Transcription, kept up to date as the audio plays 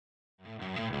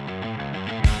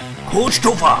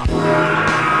TheCoachTopher.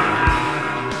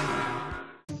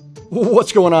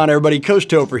 What's going on, everybody? Coach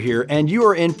Topher here, and you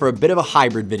are in for a bit of a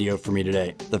hybrid video for me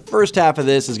today. The first half of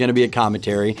this is going to be a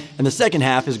commentary, and the second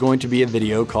half is going to be a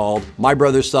video called My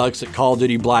Brother Sucks at Call of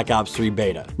Duty Black Ops 3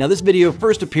 Beta. Now, this video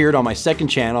first appeared on my second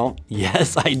channel.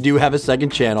 Yes, I do have a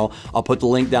second channel. I'll put the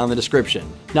link down in the description.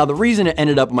 Now, the reason it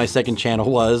ended up on my second channel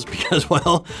was because,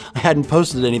 well, I hadn't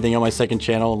posted anything on my second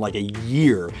channel in like a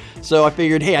year. So I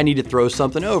figured, hey, I need to throw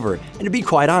something over. And to be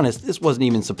quite honest, this wasn't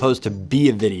even supposed to be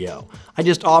a video. I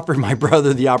just offered my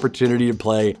brother the opportunity to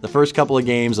play the first couple of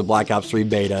games of Black Ops 3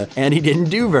 Beta, and he didn't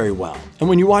do very well. And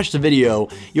when you watch the video,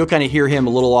 you'll kind of hear him a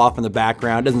little off in the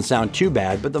background. It doesn't sound too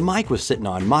bad, but the mic was sitting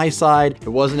on my side. It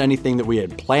wasn't anything that we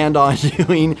had planned on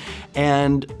doing.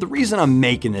 And the reason I'm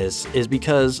making this is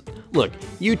because, look,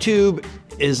 YouTube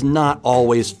is not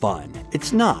always fun.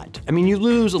 It's not. I mean, you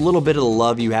lose a little bit of the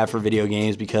love you have for video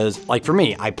games because, like for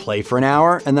me, I play for an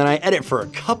hour and then I edit for a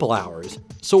couple hours.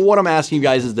 So what I'm asking you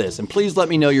guys is this, and please let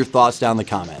me know your thoughts down in the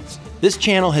comments. This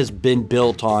channel has been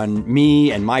built on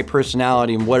me and my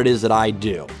personality and what it is that I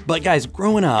do. But guys,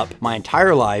 growing up, my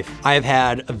entire life, I have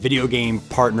had a video game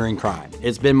partner in crime.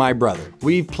 It's been my brother.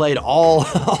 We've played all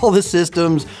the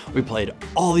systems. We played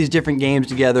all these different games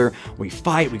together. We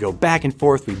fight, we go back and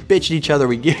forth, we bitch at each other,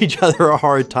 we give each other a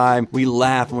hard time, we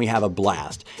laugh, and we have a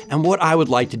blast. And what I would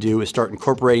like to do is start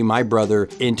incorporating my brother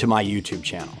into my YouTube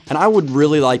channel. And I would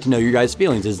really like to know your guys'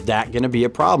 feelings. Is that gonna be a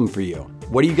problem for you?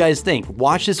 What do you guys think?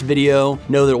 Watch this video,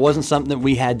 know that it wasn't something that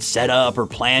we had set up or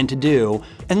planned to do,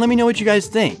 and let me know what you guys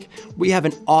think. We have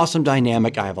an awesome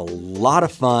dynamic. I have a lot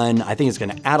of fun. I think it's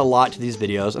gonna add a lot to these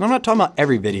videos, and I'm not talking about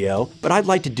every video, but I'd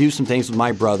like to do some things with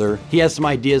my brother. He has some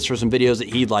ideas for some videos that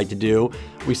he'd like to do.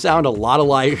 We sound a lot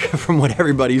alike from what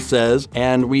everybody says,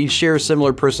 and we share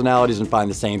similar personalities and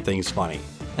find the same things funny.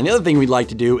 And the other thing we'd like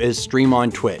to do is stream on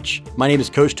Twitch. My name is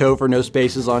Coach Topher, no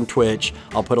spaces on Twitch.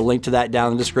 I'll put a link to that down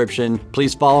in the description.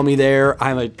 Please follow me there.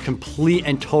 I'm a complete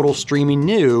and total streaming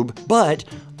noob, but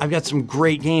I've got some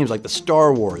great games like the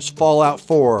Star Wars, Fallout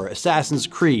 4, Assassin's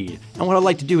Creed. And what I'd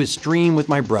like to do is stream with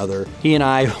my brother. He and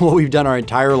I, what we've done our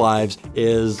entire lives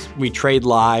is we trade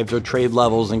lives or trade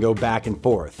levels and go back and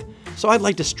forth. So I'd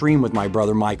like to stream with my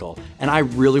brother Michael, and I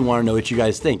really want to know what you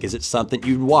guys think. Is it something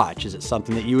you'd watch? Is it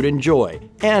something that you would enjoy?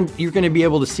 And you're going to be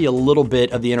able to see a little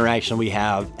bit of the interaction we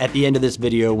have at the end of this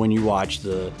video when you watch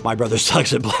the My Brother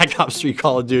Sucks at Black Ops 3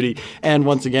 Call of Duty. And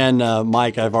once again,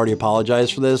 Mike, I've already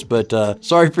apologized for this, but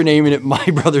sorry for naming it My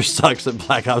Brother Sucks at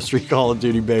Black Ops 3 Call of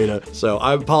Duty Beta. So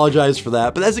I apologize for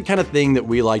that, but that's the kind of thing that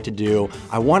we like to do.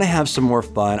 I want to have some more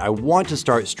fun. I want to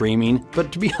start streaming,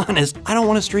 but to be honest, I don't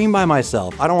want to stream by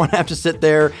myself. I don't want to have to sit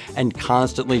there and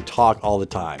constantly talk all the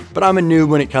time. But I'm a noob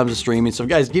when it comes to streaming, so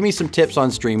guys, give me some tips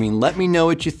on streaming. Let me know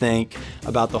what you think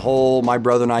about the whole my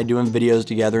brother and I doing videos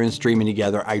together and streaming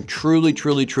together. I truly,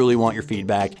 truly, truly want your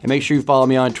feedback. And make sure you follow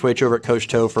me on Twitch over at Coach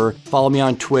Topher. Follow me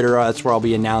on Twitter, that's where I'll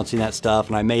be announcing that stuff,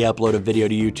 and I may upload a video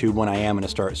to YouTube when I am gonna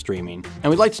start streaming. And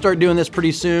we'd like to start doing this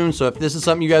pretty soon, so if this is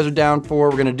something you guys are down for,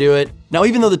 we're gonna do it. Now,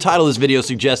 even though the title of this video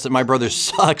suggests that my brother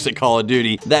sucks at Call of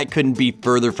Duty, that couldn't be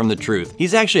further from the truth.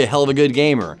 He's actually a hell of a good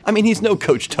gamer. I mean, he's no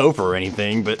Coach Topher or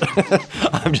anything, but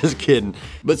I'm just kidding.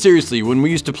 But seriously, when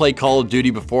we used to play Call of Duty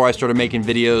before I started making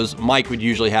videos, Mike would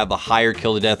usually have the higher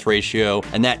kill to death ratio,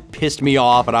 and that pissed me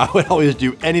off, and I would always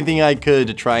do anything I could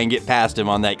to try and get past him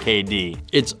on that KD.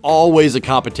 It's always a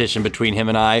competition between him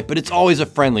and I, but it's always a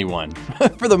friendly one,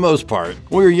 for the most part.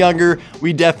 When we were younger,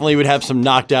 we definitely would have some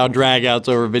knockdown dragouts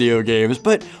over video games,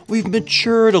 but we've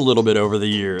matured a little bit over the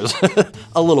years.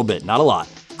 A little bit, not a lot.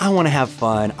 I want to have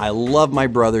fun. I love my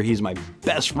brother. He's my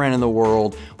best friend in the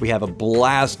world. We have a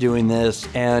blast doing this,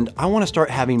 and I want to start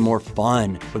having more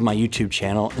fun with my YouTube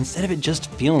channel instead of it just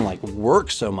feeling like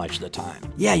work so much of the time.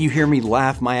 Yeah, you hear me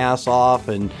laugh my ass off,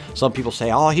 and some people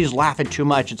say, oh, he's laughing too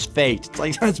much, it's faked. It's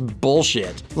like, that's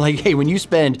bullshit. Like, hey, when you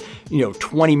spend,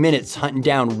 20 minutes hunting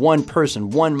down one person,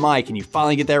 one mic, and you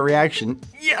finally get that reaction,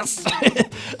 yes!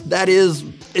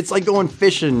 It's like going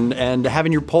fishing and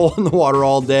having your pole in the water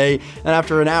all day, and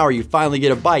after an hour you finally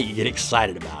get a bite, you get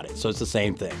excited about it. So it's the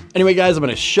same thing. Anyway guys, I'm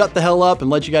gonna shut the hell up and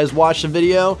let you guys watch the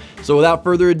video. So without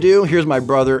further ado, here's my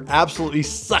brother absolutely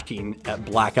sucking at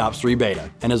Black Ops 3 Beta.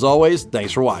 And as always,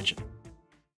 thanks for watching.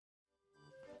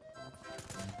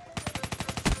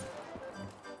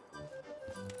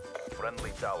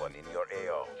 Friendly Talon in your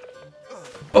AO.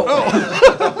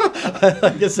 Oh!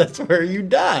 I guess that's where you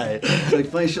die. It's like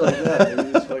funny shit like that.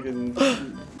 You just fucking...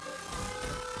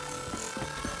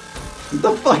 What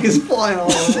the fuck is flying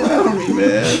all around me,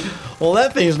 man? Well,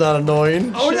 that thing's not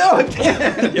annoying. Oh no, I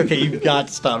can't! Okay, you've got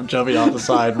to stop jumping off the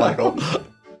side, Michael.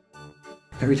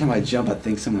 Every time I jump, I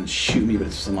think someone's shooting me, but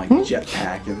it's some like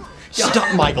jetpack and.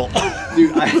 Stop, Michael.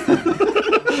 Dude,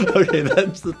 Okay,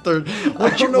 that's the third.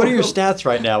 What are your stats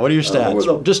right now? What are your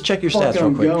stats? Just check your stats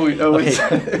real quick. Oh,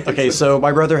 okay. Okay, so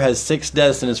my brother has 6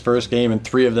 deaths in his first game, and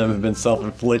 3 of them have been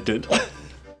self-inflicted.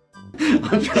 I'm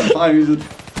trying to find music.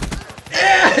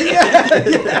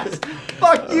 Yes!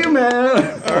 Fuck you,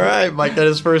 man! All right, Mike got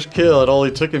his first kill. It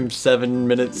only took him 7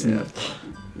 minutes. And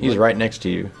he's right next to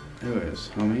you. Who is,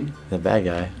 homie? The bad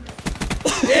guy.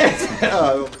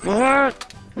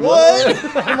 What?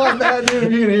 My bad, dude.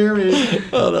 You can hear me.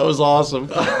 Oh, that was awesome.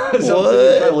 So I'm trying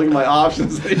to look at my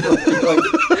options. Like,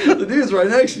 the dude's right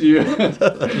next to you.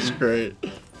 That was great.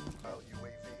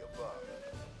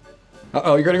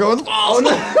 Uh-oh, you're gonna go with. Oh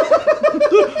no!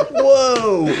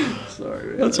 Whoa! Sorry,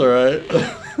 man. That's all right.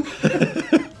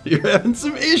 You're having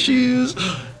some issues.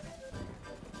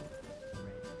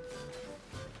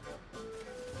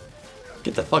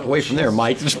 Get the fuck away from there,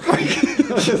 Mike.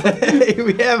 Hey,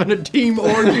 we having a team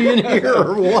orgy in here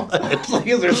or what? Like,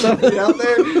 is there something out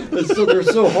there? They're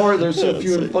so hard. They're so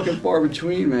few and fucking far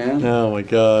between, man. Oh my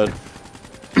god.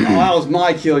 Oh, that was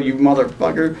my kill, you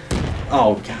motherfucker.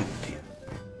 Oh, god damn.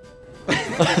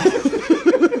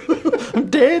 I'm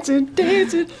dancing.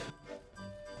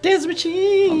 Dance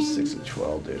machine. I'm 6 and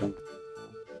 12, dude.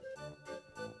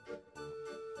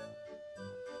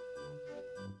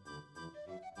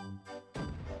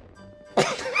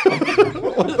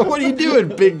 What are you doing,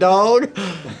 big dog?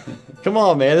 Come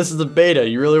on, man. This is the beta.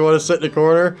 You really want to sit in the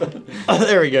corner? Oh,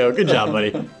 there we go. Good job, buddy.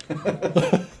 What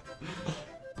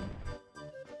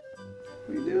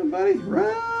are you doing, buddy?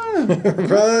 Run!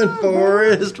 Run,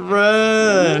 Forrest,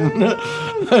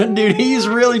 run. Dude, he's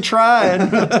really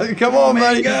trying. Come on,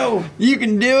 buddy. Go. You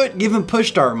can do it. Give him push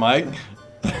start, Mike.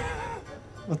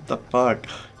 What the fuck?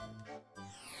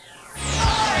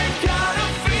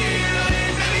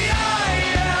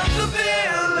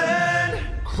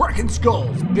 Cracking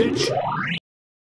skulls, bitch!